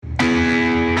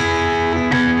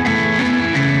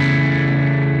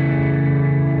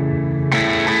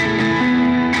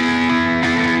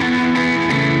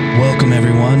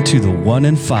Welcome to the 1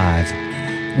 in 5.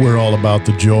 We're all about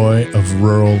the joy of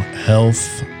rural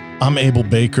health. I'm Abel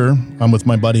Baker. I'm with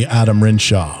my buddy Adam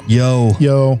Rinshaw.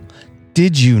 Yo,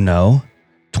 did you know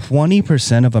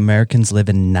 20% of Americans live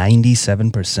in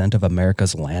 97% of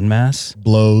America's landmass?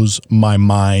 Blows my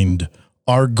mind.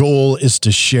 Our goal is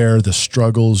to share the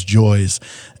struggles, joys,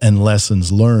 and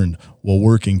lessons learned while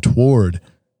working toward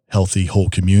healthy whole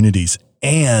communities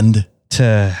and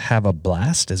To have a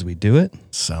blast as we do it?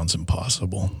 sounds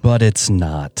impossible. But it's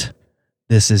not.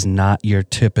 This is not your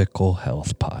typical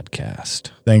health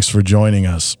podcast. Thanks for joining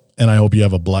us, and I hope you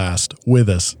have a blast with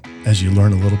us as you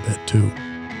learn a little bit too.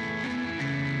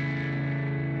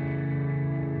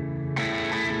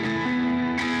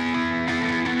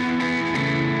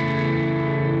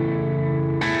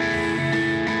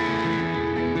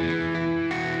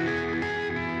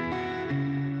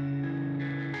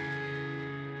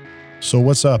 So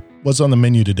what's up? What's on the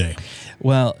menu today?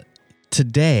 Well,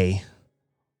 today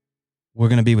we're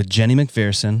going to be with Jenny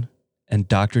McPherson and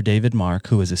Dr. David Mark,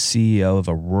 who is a CEO of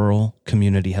a rural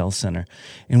community health center.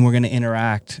 And we're going to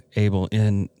interact, Abel,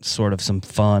 in sort of some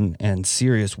fun and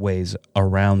serious ways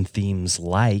around themes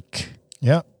like...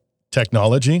 Yeah.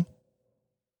 Technology.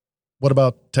 What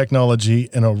about technology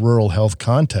in a rural health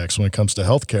context when it comes to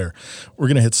healthcare? We're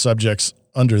going to hit subjects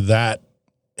under that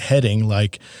heading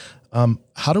like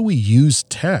how do we use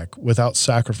tech without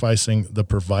sacrificing the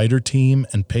provider team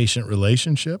and patient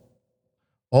relationship?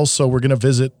 Also, we're going to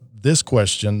visit this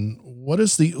question. What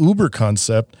does the Uber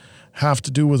concept have to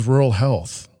do with rural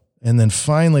health? And then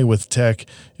finally with tech,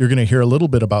 you're going to hear a little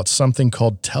bit about something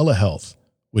called telehealth,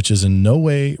 which is in no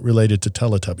way related to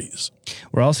Teletubbies.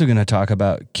 We're also going to talk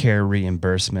about care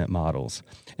reimbursement models.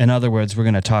 In other words, we're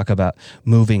going to talk about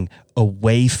moving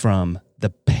away from the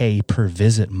pay per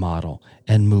visit model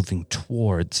and moving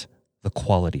towards the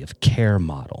quality of care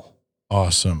model.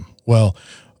 Awesome. Well,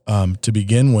 to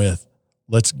begin with,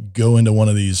 let's go into one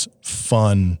of these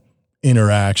fun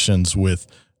interactions with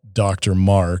Dr.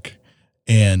 Mark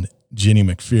and Jenny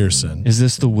McPherson. Is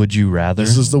this the Would You Rather?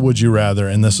 This is the Would You Rather,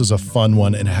 and this is a fun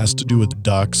one. It has to do with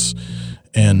ducks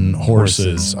and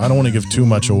horses. I don't want to give too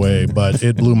much away, but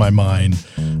it blew my mind.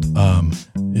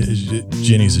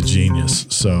 Jenny's a genius,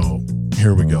 so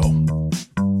here we go.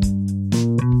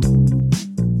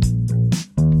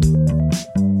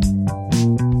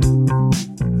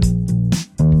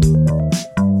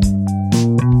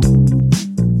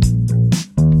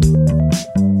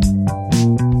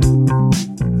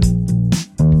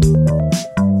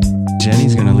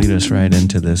 Jenny's going to lead us right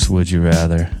into this Would You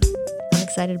Rather. I'm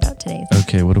excited about today's.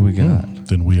 Okay, what do we got?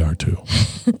 Then we are too.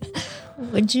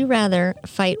 Would you rather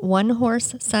fight one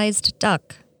horse-sized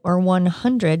duck or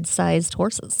 100 sized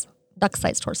horses?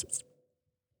 Duck-sized horses.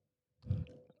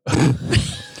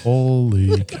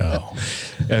 Holy cow.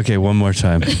 Okay, one more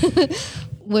time.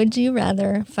 Would you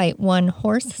rather fight one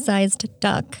horse-sized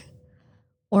duck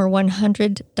or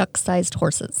 100 duck-sized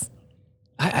horses?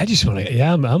 I just want to,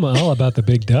 I'm all about the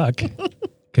big duck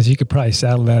because you could probably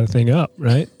saddle that thing up,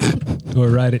 right? Or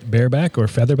ride it bareback or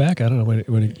featherback. I don't know what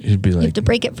it You'd be You have like, to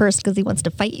break it first because he wants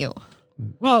to fight you.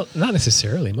 well, not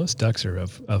necessarily. Most ducks are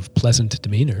of pleasant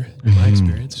demeanor, in my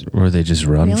experience. or they just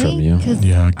run Really? from you. 'Cause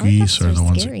Yeah, our geese ducks are the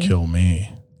ones scary. that kill me.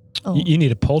 Oh. You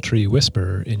need a poultry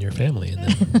whisperer in your family.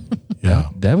 And then, Yeah.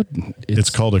 That would...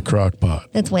 It's called a crock pot.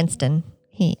 That's Winston.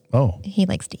 He Oh.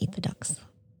 likes to eat the ducks.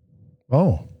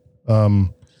 Oh.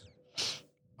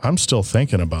 I'm still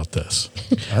thinking about this.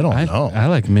 I don't know. I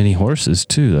like mini horses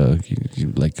too, though.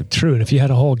 You like true. And if you had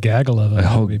a whole gaggle of them, a that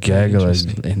whole would be pretty gaggle is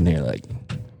interesting. in there. Like,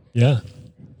 Yeah.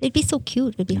 They'd be so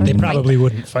cute. It'd be hard They to fight. probably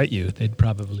wouldn't fight you. They'd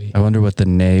probably. I wonder what the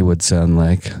neigh would sound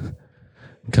like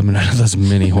coming out of those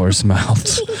mini horse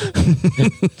mouths.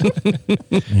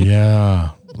 Yeah.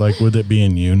 Like, would it be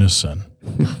in unison?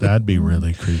 That'd be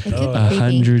really creepy. It could be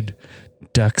 100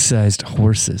 duck-sized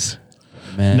horses.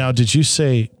 Man, Now, did you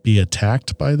say be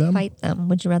attacked by them? Fight them.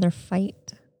 Would you rather fight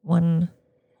one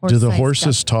Do the horse-sized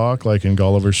horses talk like in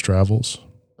Gulliver's Travels?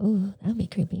 duck? Ooh, that would be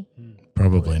creepy.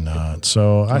 Probably not.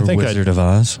 So I or think Wizard of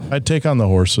Oz. I'd take on the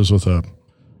horses with a,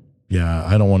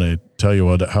 I don't want to tell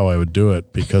you how I would do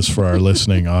it because for our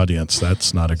listening audience,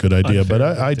 that's not a good idea. But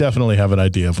I definitely have an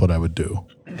idea of what I would do.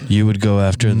 You would go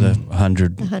after the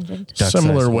 100 100. duck-sized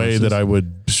Similar way horses. that I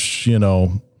would,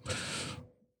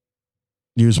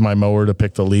 use my mower to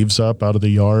pick the leaves up out of the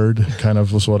yard, kind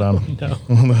of was what I'm,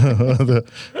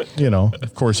 No.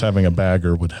 of course having a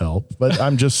bagger would help, but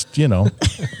I'm just, Holy.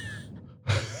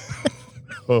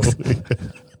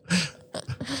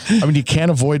 I mean, you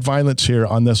can't avoid violence here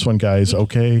on this one, guys.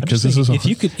 Okay, because this is if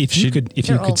you could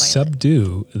They're all violent.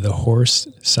 subdue the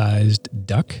horse-sized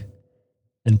duck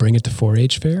and bring it to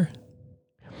 4-H fair,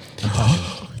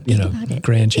 You know, about it.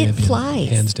 grand It champion, flies.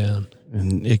 hands down.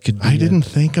 And it could be I didn't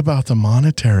think about the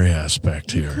monetary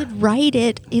aspect You here. could ride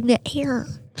it in the air.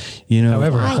 you know,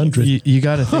 However, Flies. 100 you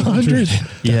got to think. 100.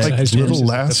 Yeah. Like size little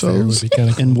horses at the fair would lassos. be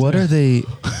kinda cool And too. what are they?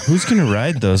 Who's going to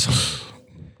ride those?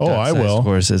 Oh, I duck-sized will.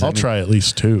 horses. I I'll mean- try at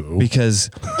least 2.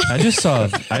 Because I just saw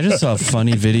a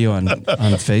funny video on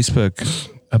Facebook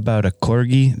about a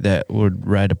corgi that would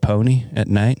ride a pony at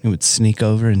night. It would sneak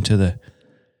over into the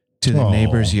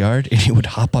neighbor's yard, and he would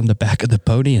hop on the back of the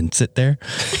pony and sit there.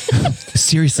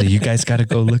 Seriously, you guys got to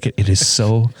go look at it. It is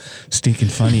so stinking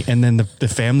funny. And then the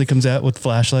family comes out with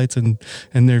flashlights and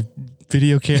their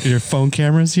their phone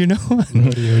cameras, you know,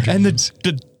 Rodeo and dreams.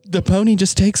 the pony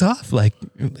just takes off like.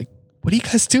 What are you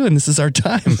guys doing? This is our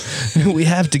time we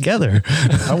have together.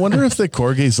 I wonder if the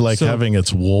corgi's like So- having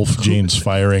its wolf genes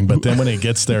firing, but then when it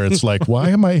gets there, it's like, why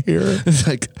am I here? It's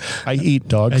like I eat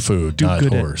dog food, do not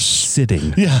good at horse.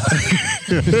 sitting. Yeah.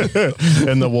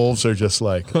 And the wolves are just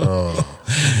like, oh.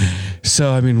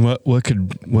 So I mean, what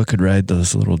could ride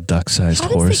those little duck-sized How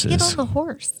does horses? it get on the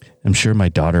horse? I'm sure my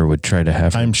daughter would try to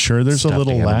have. her I'm sure there's a stuffed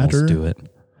little animals ladder Do it.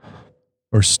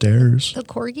 or stairs. The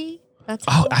corgi? That's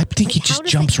Oh, I think he how just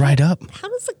does jumps it- right up. How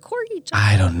does the corgi jump?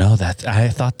 I don't know that. I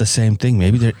thought the same thing.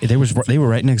 Maybe they were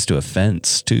right next to a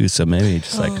fence too. So maybe he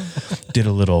just like did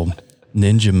a little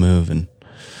ninja move and.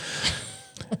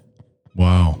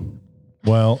 Wow.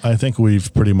 Well, I think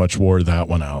we've pretty much wore that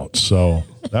one out. So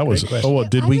that was, oh, well,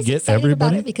 did I we was get excited about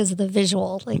everybody? it because of the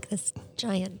visual, like this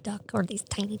giant duck or these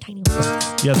tiny ones.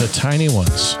 Yeah, the tiny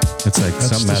ones. It's like That's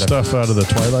something the out of stuff out of the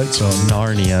Twilight Zone.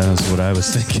 Narnia is what I was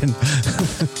thinking.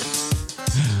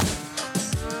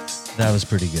 That was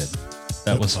pretty good.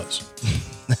 That was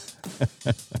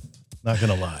Not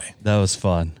going to lie. That was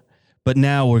fun. But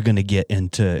now we're going to get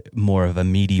into more of a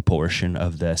meaty portion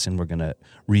of this, and we're going to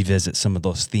revisit some of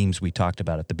those themes we talked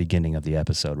about at the beginning of the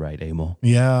episode, right, Emil?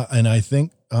 Yeah, and I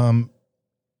think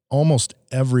almost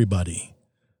everybody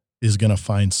is going to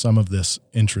find some of this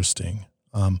interesting.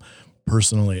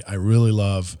 Personally, I really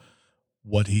love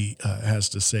what he has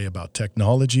to say about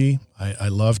technology. I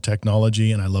love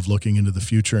technology, and I love looking into the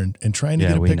future and trying to Yeah,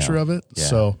 get a we picture know. of it. Yeah.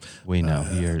 So We know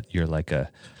you're like a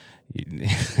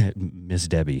Miss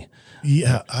Debbie.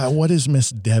 yeah, what is Miss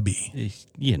Debbie?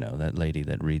 You know, that lady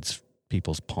that reads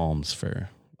people's palms for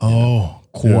Oh,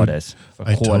 quarters. For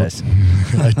I quarters.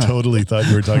 I totally thought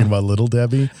you were talking about Little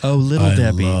Debbie. Oh, Little I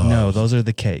Debbie. love- No, those are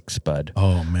the cakes, bud.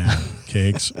 Oh man,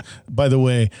 cakes. By the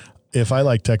way, if I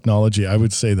like technology, I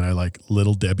would say that I like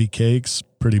Little Debbie cakes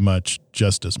pretty much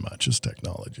just as much as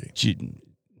technology.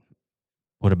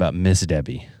 What about Miss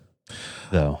Debbie,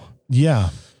 though? Yeah.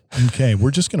 Okay,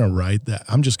 we're just going to ride that.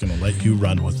 I'm just going to let you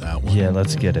run with that one. Yeah,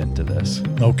 let's get into this.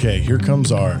 Okay, here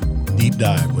comes our deep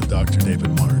dive with Dr. David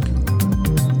Mark.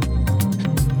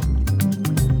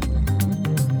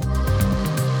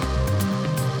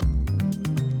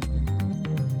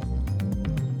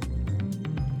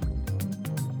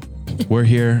 We're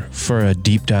here for a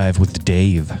deep dive with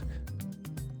Dave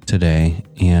today,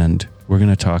 and we're going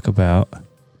to talk about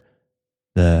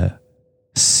the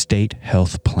state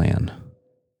health plan.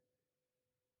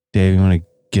 Dave, you want to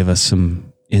give us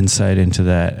some insight into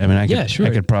that? I mean, Yeah, sure. I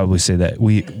could probably say that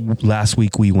last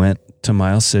week we went to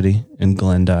Miles City in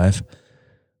Glendive,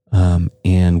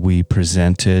 and we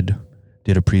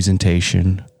did a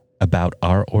presentation about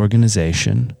our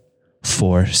organization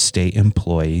for state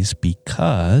employees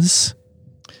because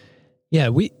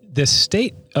the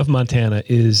state of Montana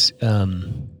is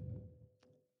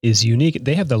unique.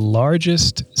 They have the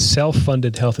largest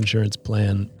self-funded health insurance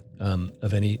plan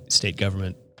of any state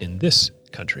government in this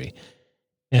country.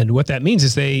 And what that means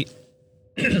is they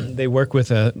work with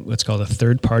what's called a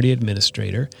third-party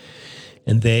administrator,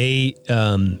 and they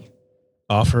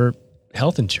offer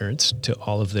health insurance to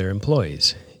all of their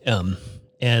employees.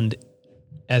 And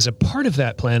as a part of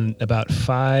that plan, about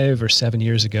 5 or 7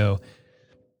 years ago,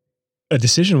 a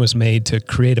decision was made to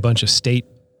create a bunch of state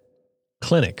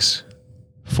clinics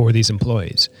for these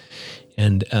employees.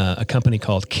 And a company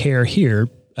called Care Here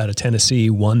out of Tennessee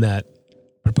won the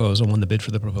bid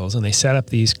for the proposal, and they set up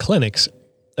these clinics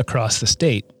across the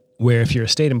state where if you're a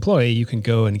state employee, you can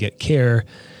go and get care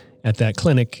at that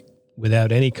clinic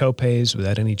without any copays,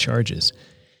 without any charges.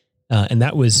 And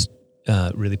that was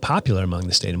really popular among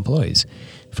the state employees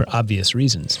for obvious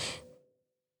reasons.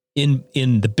 In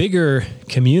the bigger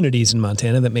communities in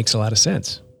Montana, that makes a lot of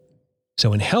sense.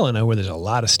 So in Helena, where there's a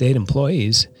lot of state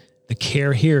employees, the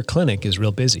Care Here clinic is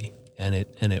real busy, and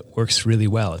it works really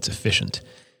well. It's efficient.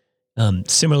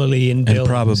 Similarly, in and Billings,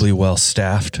 probably well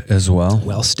staffed as well.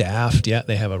 well staffed. Yeah,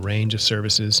 they have a range of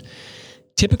services,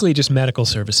 typically just medical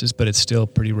services, but it's still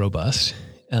pretty robust.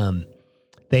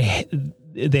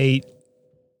 they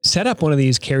set up one of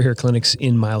these Care Here clinics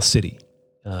in Miles City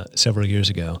several years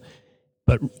ago.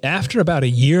 But after about a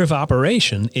year of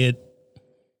operation, it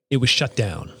was shut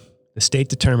down. The state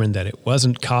determined that it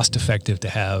wasn't cost effective to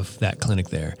have that clinic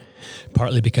there,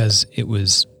 partly because it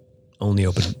was only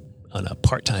open on a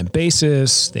part-time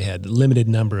basis. They had limited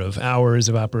number of hours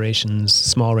of operations,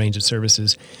 small range of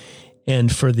services.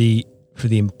 And for the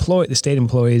state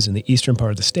employees in the eastern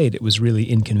part of the state, it was really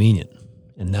inconvenient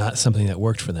and not something that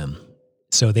worked for them.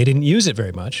 So they didn't use it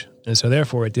very much. And so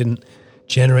therefore it didn't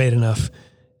generate enough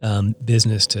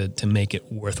business to make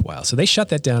it worthwhile. So they shut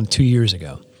that down 2 years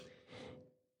ago.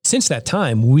 Since that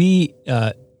time, we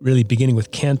really, beginning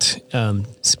with Kent,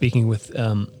 speaking with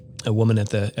a woman at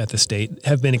the state,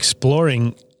 have been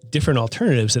exploring different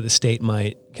alternatives that the state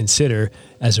might consider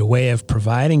as a way of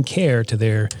providing care to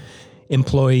their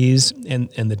employees and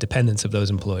the dependents of those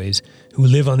employees who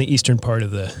live on the eastern part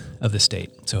of the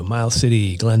state. So Miles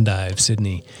City, Glendive,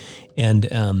 Sydney,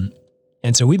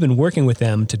 and so we've been working with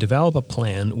them to develop a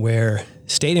plan where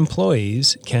state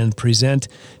employees can present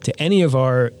to any of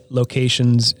our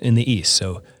locations in the east.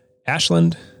 So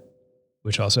Ashland,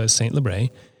 which also has St.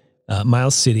 Lebray,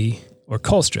 Miles City, or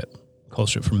Colstrip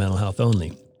for mental health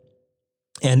only.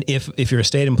 And if you're a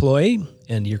state employee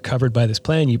and you're covered by this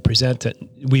plan, you present to,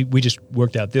 we just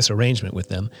worked out this arrangement with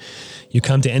them. You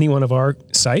come to any one of our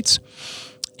sites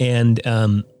and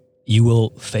you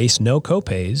will face no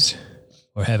copays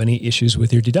or have any issues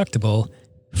with your deductible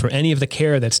for any of the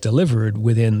care that's delivered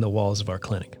within the walls of our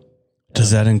clinic.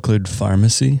 Does that include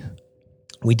pharmacy?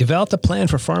 We developed a plan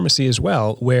for pharmacy as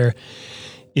well, where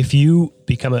if you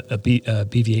become a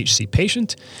BVHC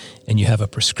patient and you have a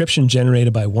prescription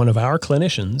generated by one of our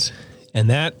clinicians, and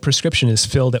that prescription is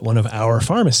filled at one of our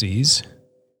pharmacies,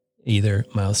 either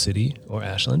Miles City or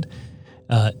Ashland,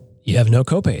 you have no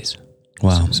copays.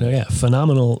 Wow. So yeah,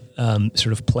 phenomenal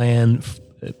sort of plan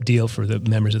deal for the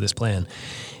members of this plan,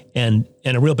 and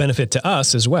a real benefit to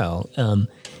us as well.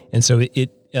 And so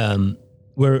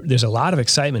there's a lot of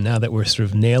excitement now that we're sort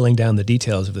of nailing down the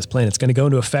details of this plan. It's going to go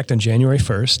into effect on January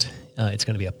 1st. It's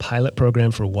going to be a pilot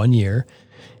program for 1 year,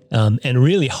 and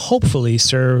really hopefully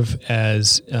serve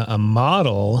as a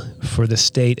model for the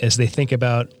state as they think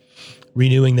about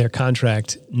renewing their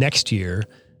contract next year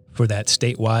for that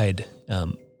statewide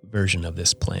version of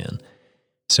this plan.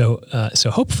 So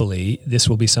hopefully this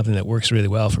will be something that works really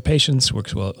well for patients,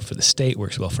 works well for the state,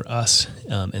 works well for us,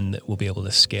 and that we'll be able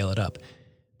to scale it up.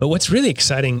 But what's really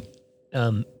exciting,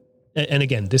 and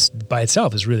again, this by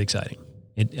itself is really exciting.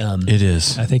 It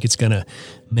is. I think it's going to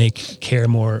make care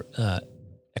more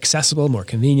accessible, more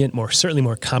convenient, certainly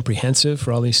more comprehensive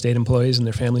for all these state employees and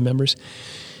their family members.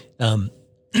 And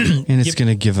it's going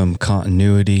to give them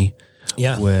continuity.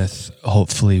 Yeah.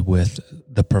 Hopefully with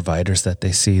the providers that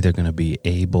they see, they're going to be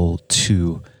able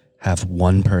to have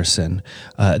one person.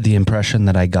 The impression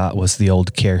that I got was the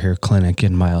old Care Here clinic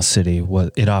in Miles City.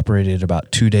 It operated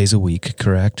about 2 days a week,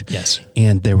 correct? Yes.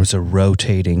 And there was a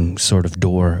rotating sort of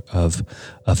door of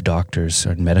doctors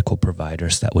or medical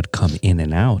providers that would come in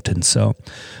and out. And so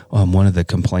one of the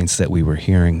complaints that we were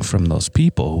hearing from those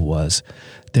people was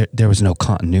there was no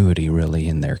continuity really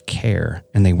in their care,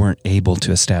 and they weren't able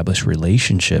to establish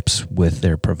relationships with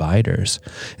their providers.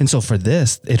 And so for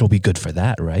this, it'll be good for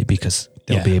that, right? Because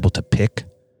they'll be able to pick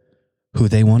who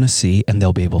they want to see, and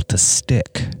they'll be able to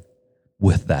stick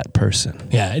with that person.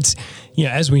 Yeah, it's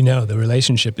as we know, the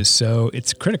relationship is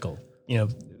it's critical.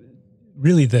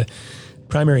 Really the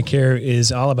primary care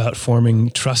is all about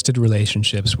forming trusted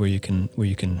relationships where you can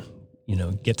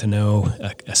get to know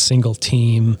a single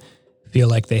team, feel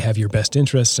like they have your best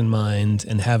interests in mind,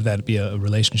 and have that be a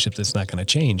relationship that's not going to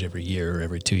change every year or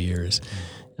every 2 years.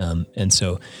 And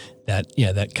so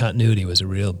that continuity was a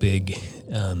real big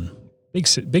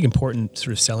important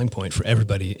sort of selling point for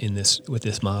everybody with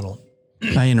this model.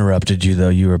 I interrupted you though.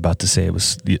 You were about to say there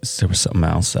was something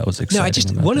else that was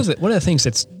exciting. No, one of the things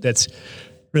that's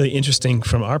really interesting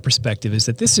from our perspective is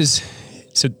that this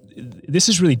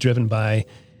is really driven by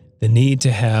the need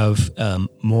to have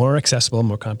more accessible,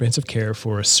 more comprehensive care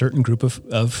for a certain group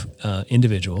of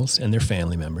individuals and their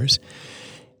family members,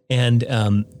 and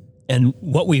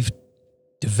what we've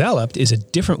developed is a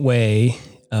different way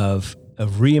of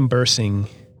reimbursing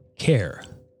care.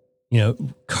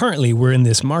 Currently we're in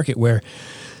this market where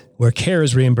care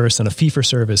is reimbursed on a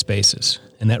fee-for-service basis,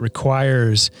 and that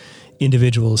requires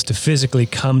individuals to physically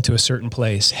come to a certain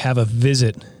place, have a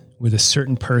visit with a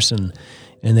certain person,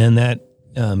 and then that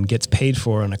gets paid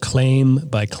for on a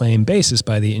claim-by-claim basis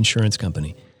by the insurance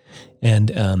company. And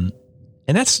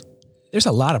there's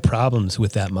a lot of problems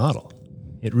with that model.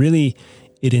 It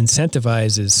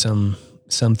incentivizes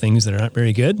some things that are not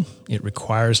very good. It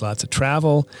requires lots of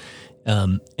travel,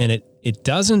 and it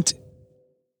doesn't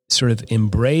sort of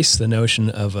embrace the notion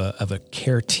of a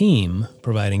care team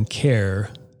providing care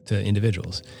to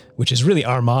individuals, which is really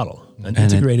our model, an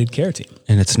integrated care team.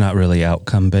 And it's not really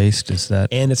outcome based, is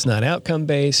that? And it's not outcome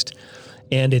based,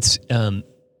 and it's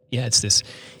this.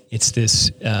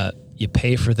 You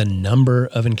pay for the number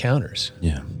of encounters.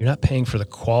 Yeah. You're not paying for the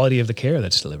quality of the care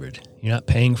that's delivered. You're not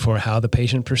paying for how the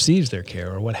patient perceives their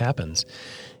care or what happens.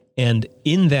 And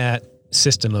in that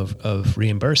system of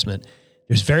reimbursement,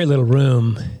 there's very little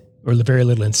room or very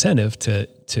little incentive to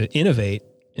innovate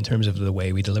in terms of the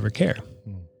way we deliver care.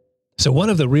 So one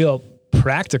of the real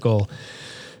practical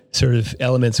sort of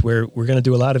elements where we're going to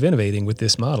do a lot of innovating with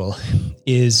this model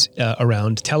is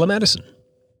around telemedicine.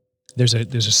 There's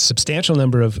a substantial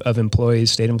number of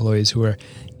employees, state employees, who are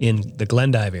in the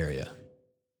Glendive area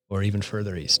or even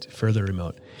further east, further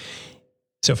remote.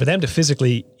 So for them to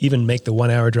physically even make the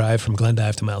 1 hour drive from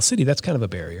Glendive to Miles City, that's kind of a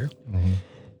barrier. Mm-hmm.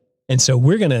 And so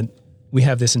we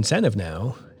have this incentive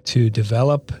now to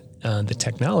develop the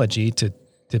technology to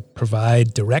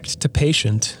provide direct to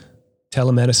patient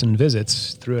telemedicine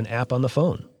visits through an app on the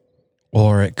phone.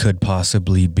 Or it could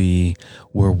possibly be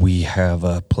where we have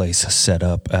a place set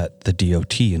up at the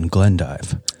DOT in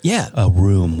Glendive. Yeah. A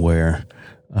room where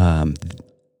a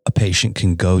patient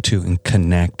can go to and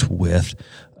connect with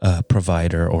a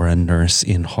provider or a nurse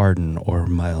in Hardin or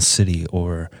Miles City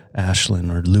or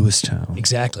Ashland or Lewistown.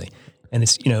 Exactly. And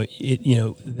it's,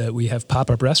 that we have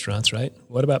pop-up restaurants, right?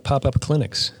 What about pop-up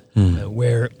clinics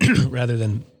where rather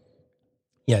than,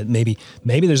 maybe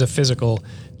there's a physical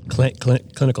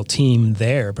clinical team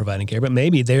there providing care, but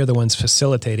maybe they're the ones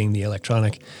facilitating the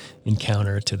electronic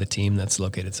encounter to the team that's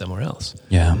located somewhere else.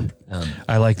 Yeah.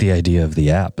 I like the idea of the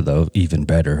app, though, even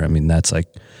better. I mean,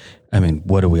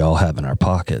 what do we all have in our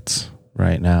pockets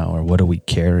right now? Or what do we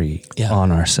carry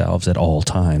on ourselves at all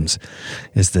times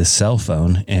is this cell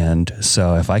phone. And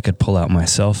so if I could pull out my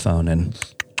cell phone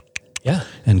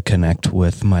and connect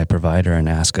with my provider and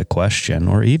ask a question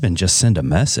or even just send a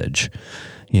message,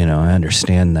 I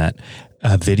understand that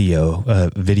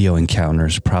video encounter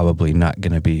is probably not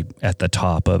going to be at the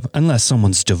top of, unless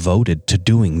someone's devoted to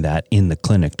doing that in the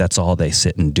clinic. That's all they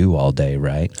sit and do all day,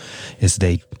 right?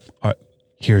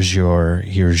 Here's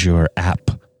your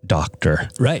app doctor,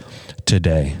 right,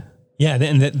 today. Yeah,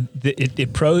 and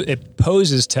it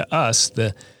poses to us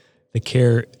the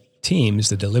care teams,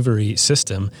 the delivery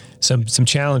system, some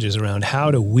challenges around how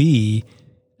do we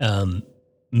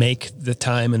make the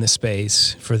time and the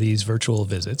space for these virtual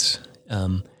visits,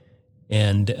 and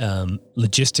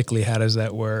logistically, how does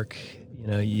that work?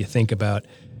 You think about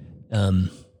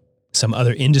some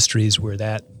other industries where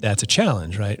that's a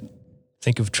challenge, right?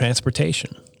 Think of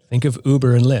transportation. Think of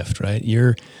Uber and Lyft, right?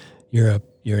 You're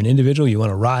an individual. You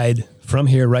want to ride from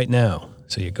here right now,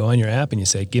 so you go on your app and you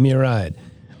say, "Give me a ride."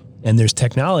 And there's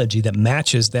technology that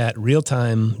matches that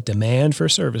real-time demand for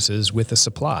services with the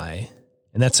supply.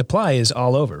 And that supply is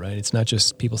all over, right? It's not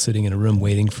just people sitting in a room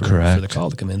waiting for the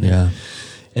call to come in. Yeah.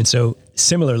 And so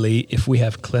similarly, if we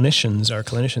have our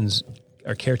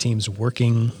care teams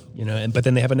working, but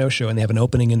then they have a no-show and they have an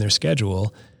opening in their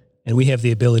schedule, and we have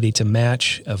the ability to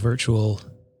match a virtual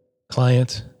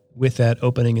client with that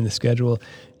opening in the schedule,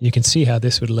 you can see how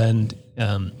this would lend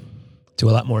to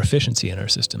a lot more efficiency in our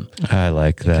system. I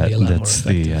like that. That's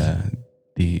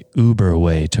the Uber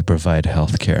way to provide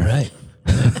healthcare. Right.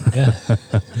 Yeah.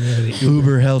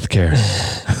 Uber healthcare.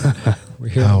 We're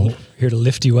here to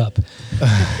lift you up.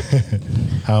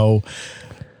 How,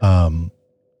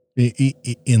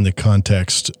 in the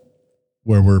context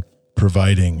where we're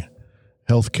providing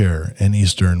healthcare in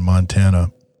Eastern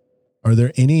Montana, are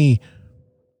there any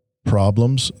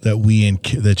problems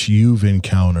that you've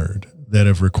encountered that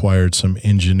have required some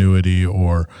ingenuity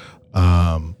or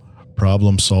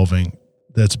problem solving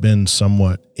that's been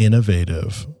somewhat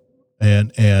innovative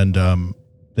and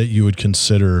that you would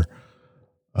consider,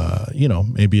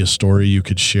 maybe a story you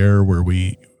could share where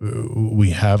we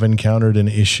have encountered an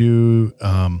issue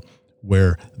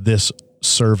where this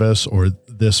service or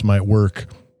this might work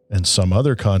in some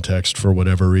other context for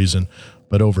whatever reason,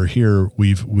 but over here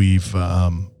we've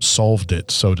solved it,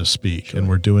 so to speak, sure. And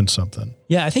we're doing something.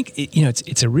 Yeah, I think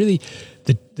it's a really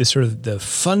the sort of the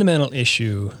fundamental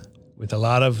issue with a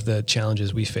lot of the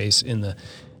challenges we face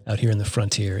out here in the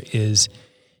frontier is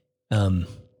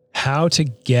how to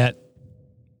get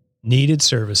needed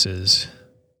services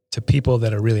to people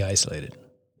that are really isolated.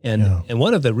 And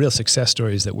one of the real success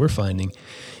stories that we're finding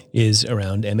is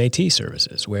around MAT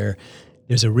services, where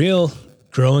there's a real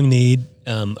growing need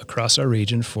across our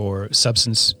region for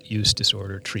substance use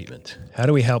disorder treatment. How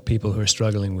do we help people who are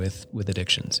struggling with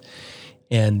addictions?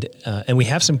 And we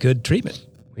have some good treatment.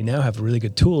 We now have really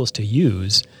good tools to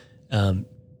use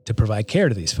to provide care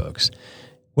to these folks.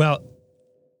 Well,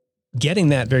 getting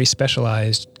that very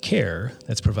specialized care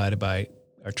that's provided by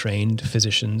our trained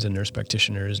physicians and nurse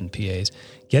practitioners and PAs,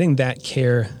 getting that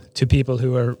care to people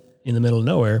who are in the middle of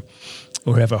nowhere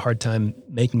or have a hard time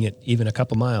making it even a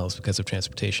couple miles because of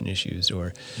transportation issues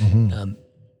or,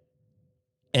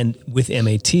 and with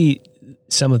MAT,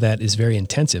 some of that is very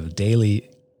intensive, daily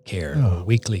care or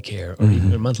weekly care or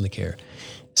even monthly care.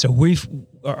 So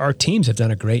our teams have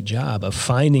done a great job of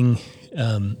finding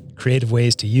creative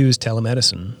ways to use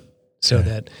telemedicine so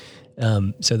that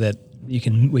we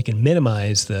can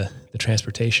minimize the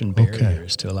transportation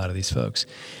barriers to a lot of these folks.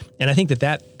 And I think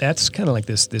that's kind of like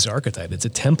this archetype. It's a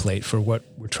template for what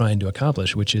we're trying to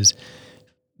accomplish, which is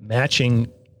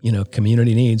matching,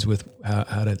 community needs with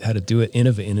how to do it in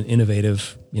an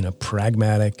innovative,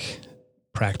 pragmatic,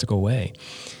 practical way.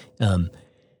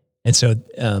 And so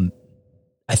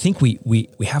I think we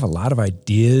have a lot of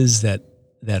ideas that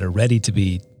are ready to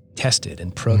be tested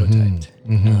and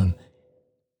prototyped.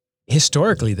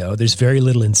 Historically, though, there's very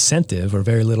little incentive or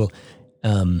very little,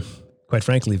 quite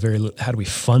frankly, very little. How do we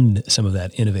fund some of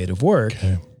that innovative work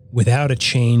without a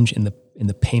change in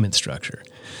the payment structure?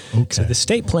 So the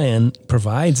state plan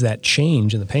provides that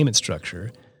change in the payment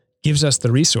structure, gives us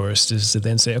the resources to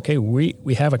then say, okay,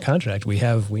 we have a contract,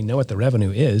 we know what the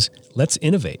revenue is. Let's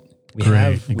innovate.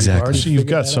 Exactly. So you've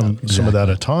got some of that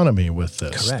autonomy with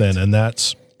this, then, and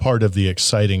that's part of the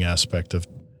exciting aspect of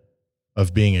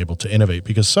being able to innovate,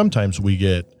 because sometimes we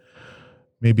get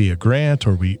maybe a grant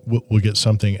or we'll get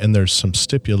something and there's some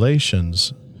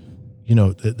stipulations,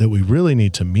 that we really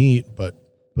need to meet, but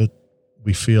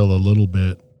we feel a little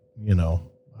bit,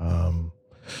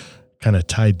 kind of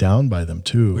tied down by them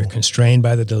too. We're constrained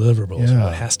by the deliverables.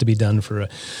 What has to be done for a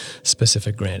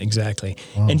specific grant. Exactly.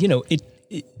 Wow. And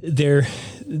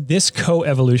this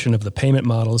co-evolution of the payment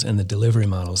models and the delivery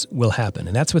models will happen.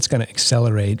 And that's what's going to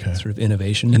accelerate sort of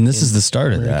innovation. And this is the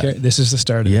start of that. This is the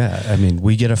start of it. Yeah. I mean,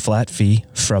 we get a flat fee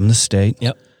from the state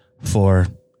for,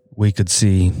 we could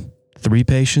see 3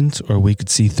 patients or we could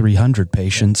see 300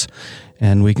 patients,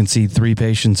 and we can see 3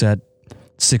 patients at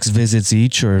 6 visits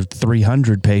each or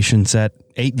 300 patients at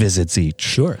 8 visits each.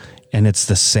 Sure. And it's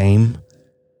the same.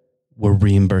 We're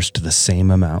reimbursed the same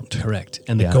amount. Correct.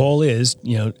 And the goal is,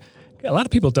 a lot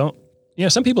of people don't,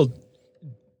 some people,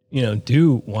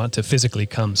 do want to physically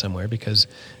come somewhere because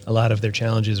a lot of their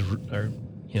challenges are,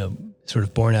 sort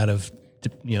of born out of,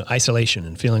 isolation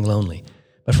and feeling lonely.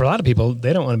 But for a lot of people,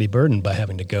 they don't want to be burdened by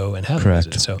having to go and have a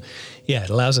visit. So, it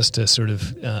allows us to sort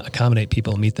of accommodate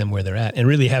people, meet them where they're at, and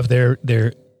really have their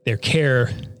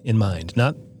care in mind,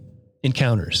 not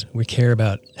encounters. We care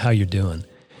about how you're doing.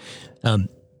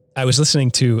 I was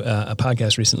listening to a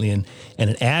podcast recently, and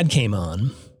an ad came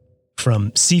on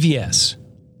from CVS,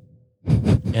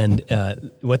 and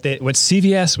what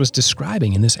CVS was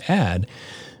describing in this ad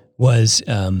was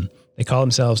they call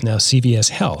themselves now CVS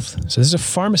Health. So this is a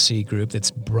pharmacy group that's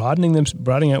broadening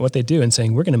out what they do and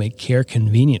saying, we're going to make care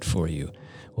convenient for you.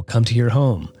 We'll come to your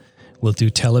home. We'll do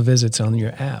televisits on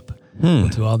your app. We'll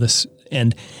do all this,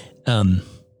 and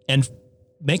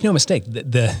make no mistake,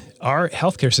 our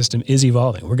healthcare system is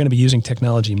evolving. We're going to be using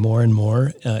technology more and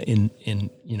more we're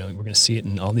going to see it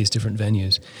in all these different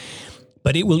venues.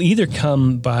 But it will either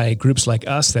come by groups like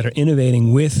us that are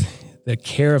innovating with the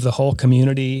care of the whole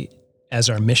community as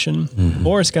our mission,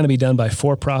 or it's going to be done by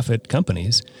for-profit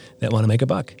companies that want to make a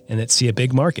buck and that see a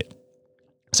big market.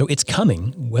 So it's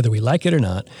coming, whether we like it or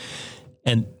not.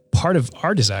 And part of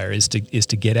our desire is to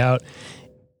get out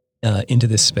into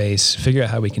this space, figure out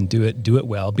how we can do it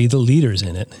well, be the leaders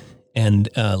in it, and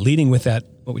leading with that,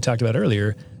 what we talked about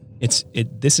earlier.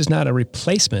 This is not a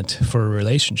replacement for a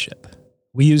relationship.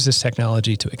 We use this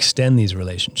technology to extend these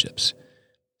relationships.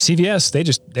 CVS,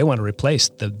 they want to replace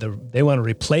they want to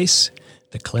replace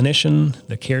the clinician,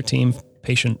 the care team,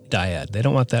 patient dyad. They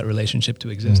don't want that relationship to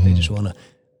exist. They just want to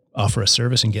offer a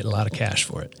service and get a lot of cash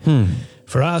for it.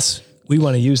 For us, we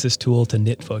want to use this tool to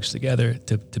knit folks together,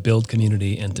 to build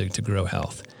community and to grow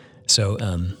health. So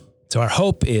our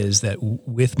hope is that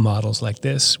with models like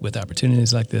this, with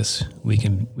opportunities like this, we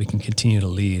can continue to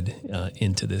lead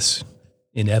into this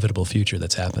inevitable future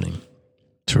that's happening.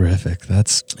 Terrific.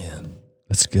 That's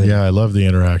good. Yeah, I love the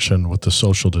interaction with the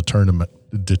social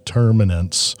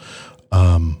determinants.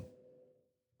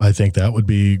 I think that would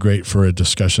be great for a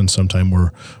discussion sometime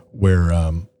where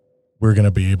we're going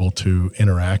to be able to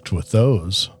interact with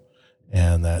those,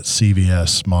 and that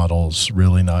CVS model's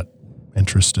really not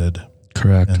interested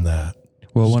Correct. and that.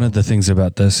 Well, one of the things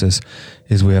about this is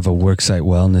we have a worksite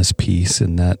wellness piece,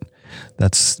 and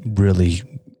that's really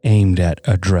aimed at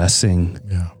addressing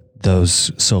Yeah.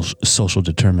 those social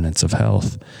determinants of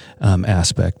health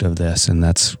aspect of this. And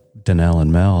that's Danelle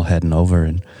and Mel heading over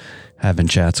and having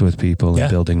chats with people Yeah.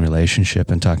 and building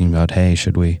relationship and talking about, hey,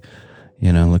 should we,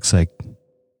 looks like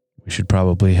we should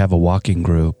probably have a walking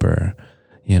group, or,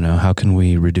 how can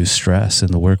we reduce stress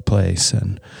in the workplace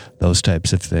and those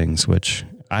types of things, which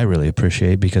I really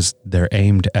appreciate because they're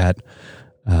aimed at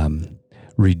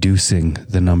reducing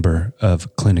the number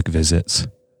of clinic visits.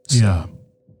 So, Yeah.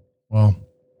 Well,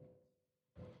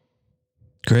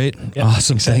 great. Yeah,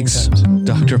 Awesome. exciting Thanks, times.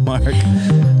 Dr. Mark,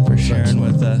 for sharing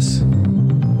with us.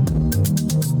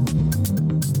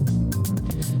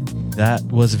 That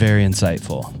was very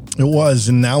insightful. it was.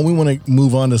 And now we want to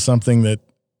move on to something that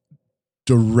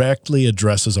directly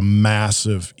addresses a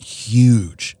massive,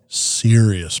 huge,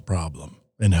 serious problem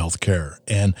in healthcare.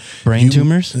 And Brain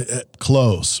tumors?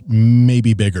 Close,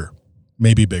 maybe bigger.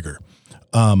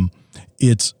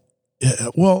 It's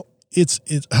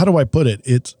how do I put it?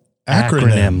 It's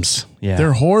acronyms. Yeah.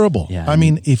 They're horrible. Yeah. I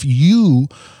mean, if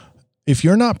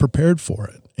you're not prepared for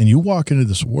it and you walk into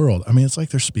this world, I mean, it's like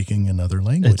they're speaking another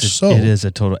language. It is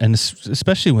a total, and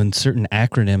especially when certain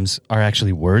acronyms are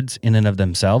actually words in and of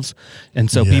themselves. And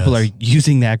so people are Yes.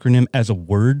 using the acronym as a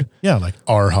word, Yeah, like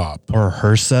RHOP. or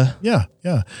HRSA. Yeah.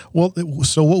 Well,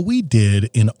 so what we did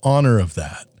in honor of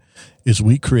that is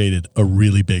we created a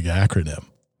really big acronym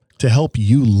to help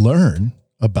you learn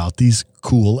about these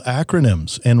cool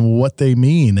acronyms and what they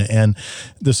mean. And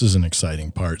this is an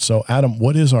exciting part. So, Adam,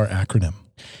 what is our acronym?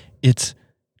 It's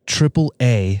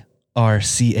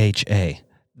AAARCHA.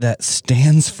 That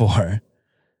stands for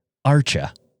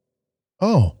ARCHA.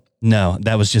 Oh, No,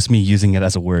 that was just me using it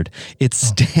as a word. It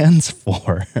stands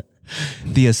for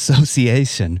the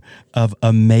Association of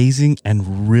Amazing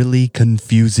and Really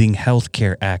Confusing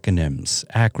Healthcare Acronyms.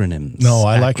 no,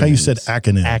 I like how you said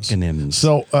acronyms. Acronyms.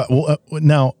 So,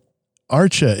 now,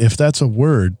 ARCHA, if that's a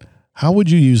word, how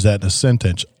would you use that in a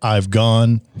sentence? I've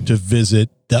gone to visit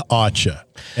the ARCHA,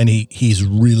 and he's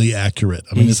really accurate.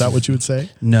 I mean, is that what you would say?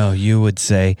 No, you would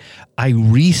say, I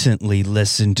recently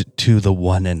listened to the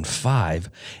 1 in 5,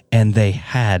 and they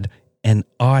had an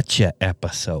ARCHA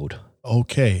episode.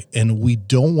 Okay, and we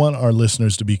don't want our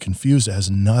listeners to be confused. It has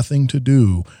nothing to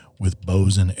do with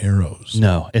bows and arrows.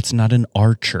 No, it's not an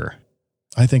archer.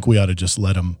 I think we ought to just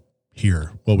let them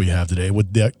hear what we have today.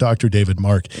 With Dr. David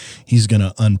Mark, he's going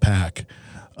to unpack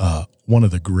one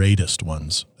of the greatest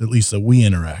ones, at least that we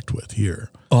interact with here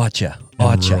ARCHA. in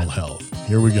ARCHA. rural health.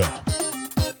 Here we go.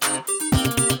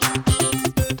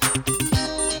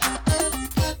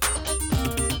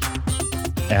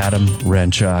 Adam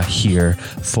Renshaw here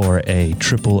for a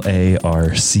AAARCHA.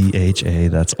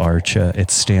 That's ARCHA. It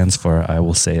stands for, I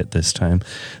will say it this time,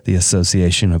 the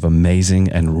Association of Amazing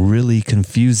and Really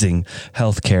Confusing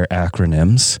Healthcare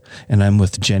Acronyms. And I'm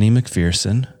with Jenny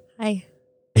McPherson, Hi.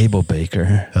 Abel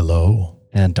Baker, Hello.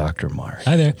 and Dr. Mark.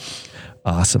 Hi there.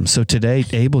 Awesome. So today,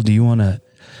 Abel, do you want to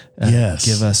Yes.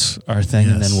 give us our thing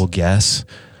and Yes. then we'll guess?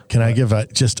 Can I give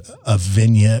just a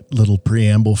vignette, little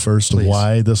preamble first Please. of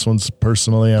why this one's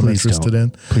personally I'm Please interested in?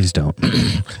 Please don't.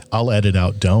 I'll edit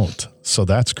out don't. So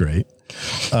that's great.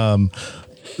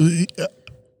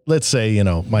 Let's say,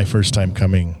 my first time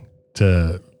coming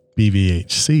to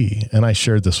BVHC, and I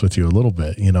shared this with you a little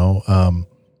bit,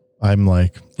 I'm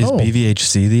like, Is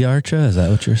BVHC the ARCHA? Is that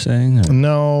what you're saying? Or-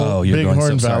 No, Oh, you're going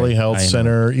Bighorn so- sorry. Valley Health I know.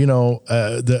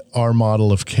 Center, our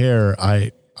model of care,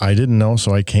 I didn't know.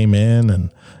 So I came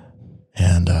in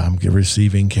and I'm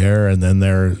receiving care. And then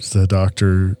there's the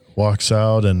doctor walks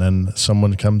out and then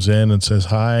someone comes in and says,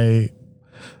 hi,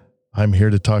 I'm here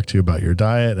to talk to you about your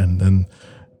diet. And then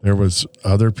there was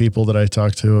other people that I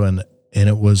talked to and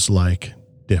it was like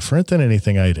different than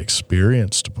anything I'd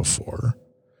experienced before.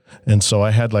 And so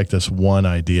I had like this one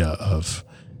idea of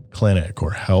clinic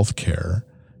or healthcare,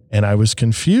 and I was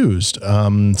confused.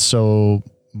 So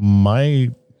my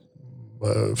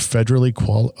federally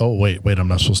oh wait, I'm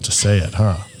not supposed to say it,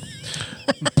 huh?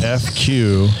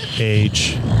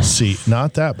 FQHC,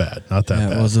 not that bad. That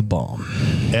bad. was a bomb.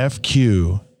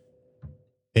 FQHC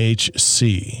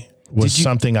was Did you-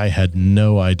 something I had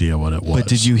no idea what it was. But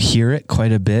did you hear it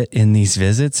quite a bit in these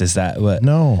visits? Is that what?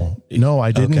 No,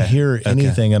 I didn't Okay. hear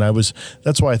anything. And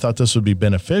that's why I thought this would be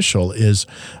beneficial is,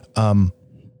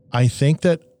 I think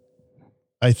that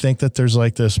there's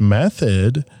like this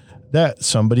method that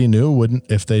somebody new wouldn't,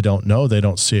 if they don't know, they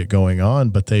don't see it going on,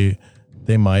 but they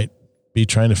might be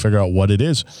trying to figure out what it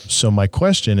is. So my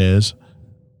question is,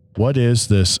 what is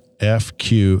this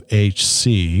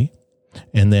FQHC?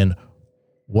 And then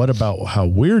What about how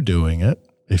we're doing it,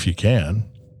 if you can,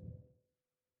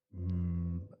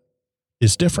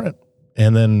 is different?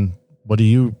 And then what do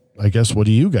you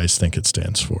guys think it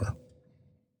stands for?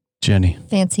 Jenny.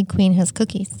 Fancy Queen has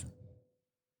cookies.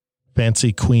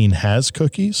 Fancy Queen has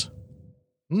cookies?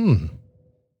 I'm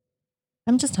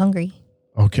just hungry.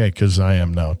 Okay, because I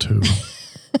am now too.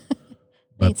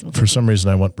 But for some reason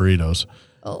I want burritos.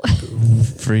 Oh.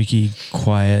 Freaky,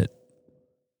 quiet.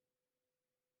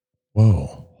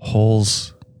 Whoa.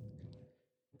 Holes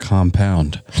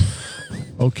compound.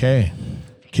 Okay.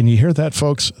 Can you hear that,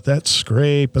 folks? That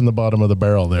scrape in the bottom of the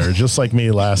barrel there, just like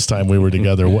me last time we were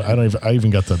together. I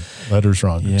even got the letters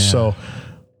wrong. Yeah. So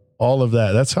all of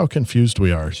that, that's how confused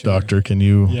we are. Sure. Doctor, can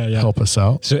you help us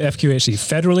out? So FQHC,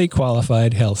 Federally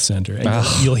Qualified Health Center. And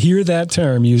you'll hear that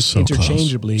term used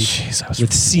interchangeably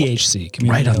with CHC.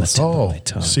 Community right on the Health tip of my Oh,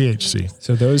 tongue. CHC.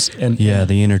 So those and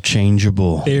the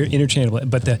interchangeable. they're interchangeable,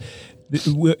 but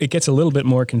it gets a little bit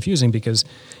more confusing because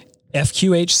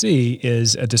FQHC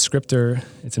is a descriptor.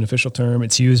 It's an official term.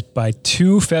 It's used by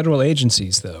two federal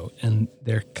agencies, though, and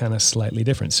they're kind of slightly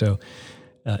different. So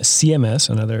CMS,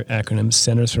 another acronym,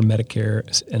 Centers for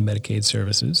Medicare and Medicaid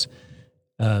Services,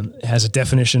 has a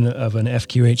definition of an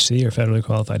FQHC, or Federally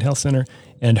Qualified Health Center,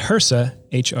 and HRSA,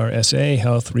 HRSA,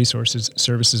 Health Resources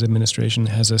Services Administration,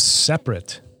 has a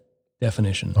separate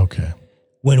definition. Okay.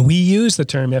 When we use the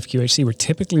term FQHC, we're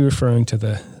typically referring to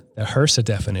the HRSA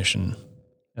definition,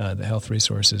 the Health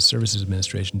Resources Services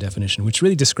Administration definition, which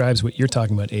really describes what you're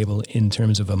talking about, Abel, in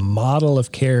terms of a model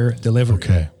of care delivery.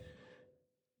 Okay.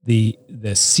 The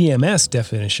CMS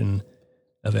definition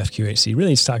of FQHC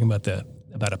really is talking about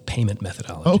a payment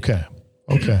methodology.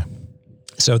 Okay.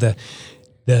 So the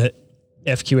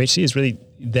FQHC is really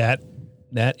that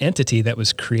entity that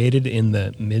was created in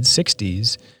the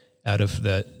mid-'60s out of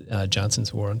the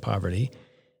Johnson's War on Poverty,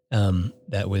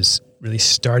 that was really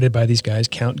started by these guys,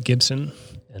 Count Gibson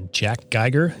and Jack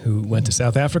Geiger, who went to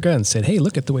South Africa and said, hey,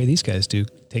 look at the way these guys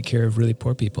take care of really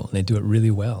poor people. And they do it really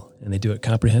well, and they do it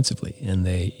comprehensively. And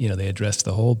they address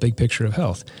the whole big picture of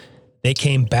health. They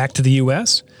came back to the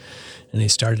U.S., and they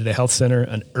started a health center,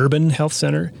 an urban health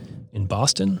center in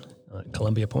Boston,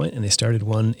 Columbia Point, and they started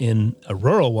a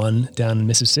rural one down in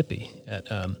Mississippi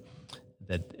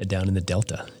down in the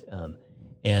Delta.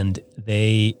 And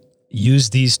they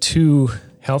used these two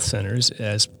health centers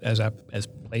as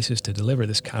places to deliver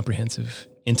this comprehensive,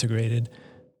 integrated,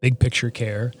 big picture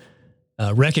care,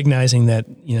 recognizing that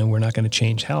we're not going to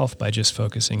change health by just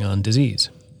focusing on disease,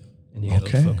 and you got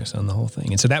to focus on the whole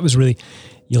thing. And so that was really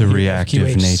the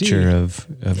reactive nature of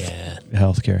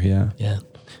healthcare. Yeah.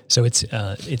 So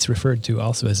it's referred to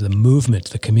also as the movement,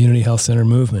 the community health center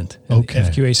movement. And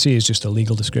FQHC is just a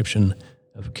legal description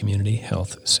of a community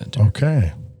health center.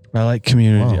 Okay. I like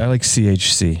community. Wow. I like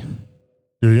CHC.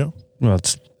 Do you? Well,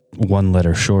 it's one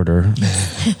letter shorter.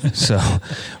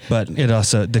 But it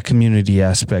also, the community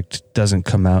aspect doesn't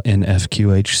come out in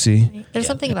FQHC. There's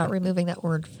something about removing that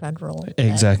word federal.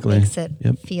 Exactly. That makes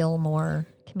it feel more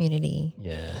community.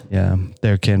 Yeah.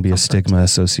 There can be a stigma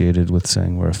associated with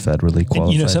saying we're a federally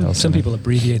qualified health some center. people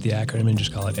abbreviate the acronym and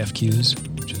just call it FQs.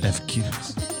 Which is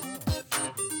FQs.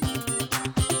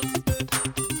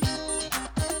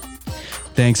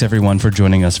 Thanks, everyone, for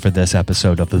joining us for this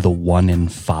episode of The 1 in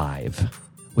 5.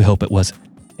 We hope it was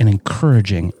an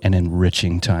encouraging and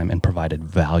enriching time and provided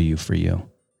value for you.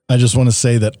 I just want to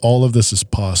say that all of this is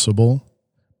possible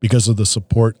because of the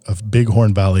support of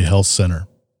Bighorn Valley Health Center.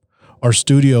 Our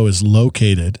studio is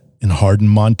located in Hardin,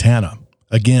 Montana.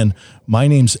 Again, my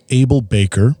name's Abel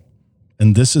Baker,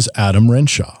 and this is Adam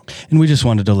Renshaw. And we just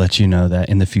wanted to let you know that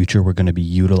in the future, we're going to be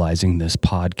utilizing this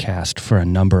podcast for a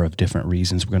number of different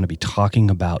reasons. We're going to be talking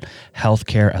about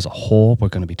healthcare as a whole. We're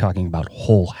going to be talking about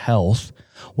whole health.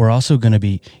 We're also going to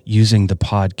be using the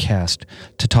podcast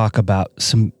to talk about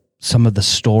some of the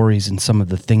stories and some of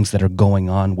the things that are going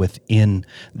on within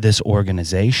this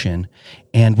organization.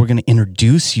 And we're going to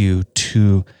introduce you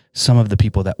to some of the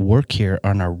people that work here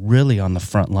and are really on the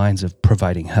front lines of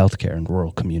providing healthcare in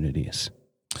rural communities.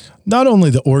 Not only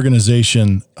the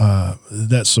organization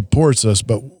that supports us,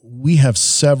 but we have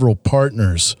several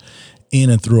partners in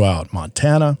and throughout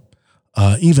Montana,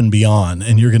 even beyond,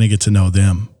 and you're going to get to know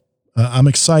them. I'm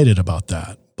excited about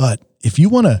that. But if you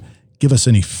want to give us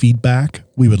any feedback,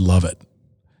 we would love it.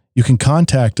 You can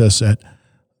contact us at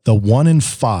the 1 in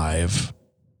 5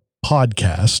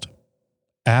 podcast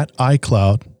at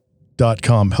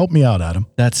iCloud.com. Help me out, Adam.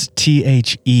 That's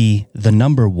THE, the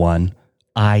number 1,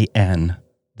 IN,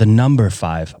 the number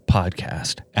 5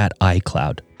 podcast at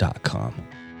iCloud.com.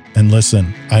 And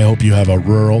listen, I hope you have a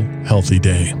rural, healthy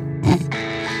day.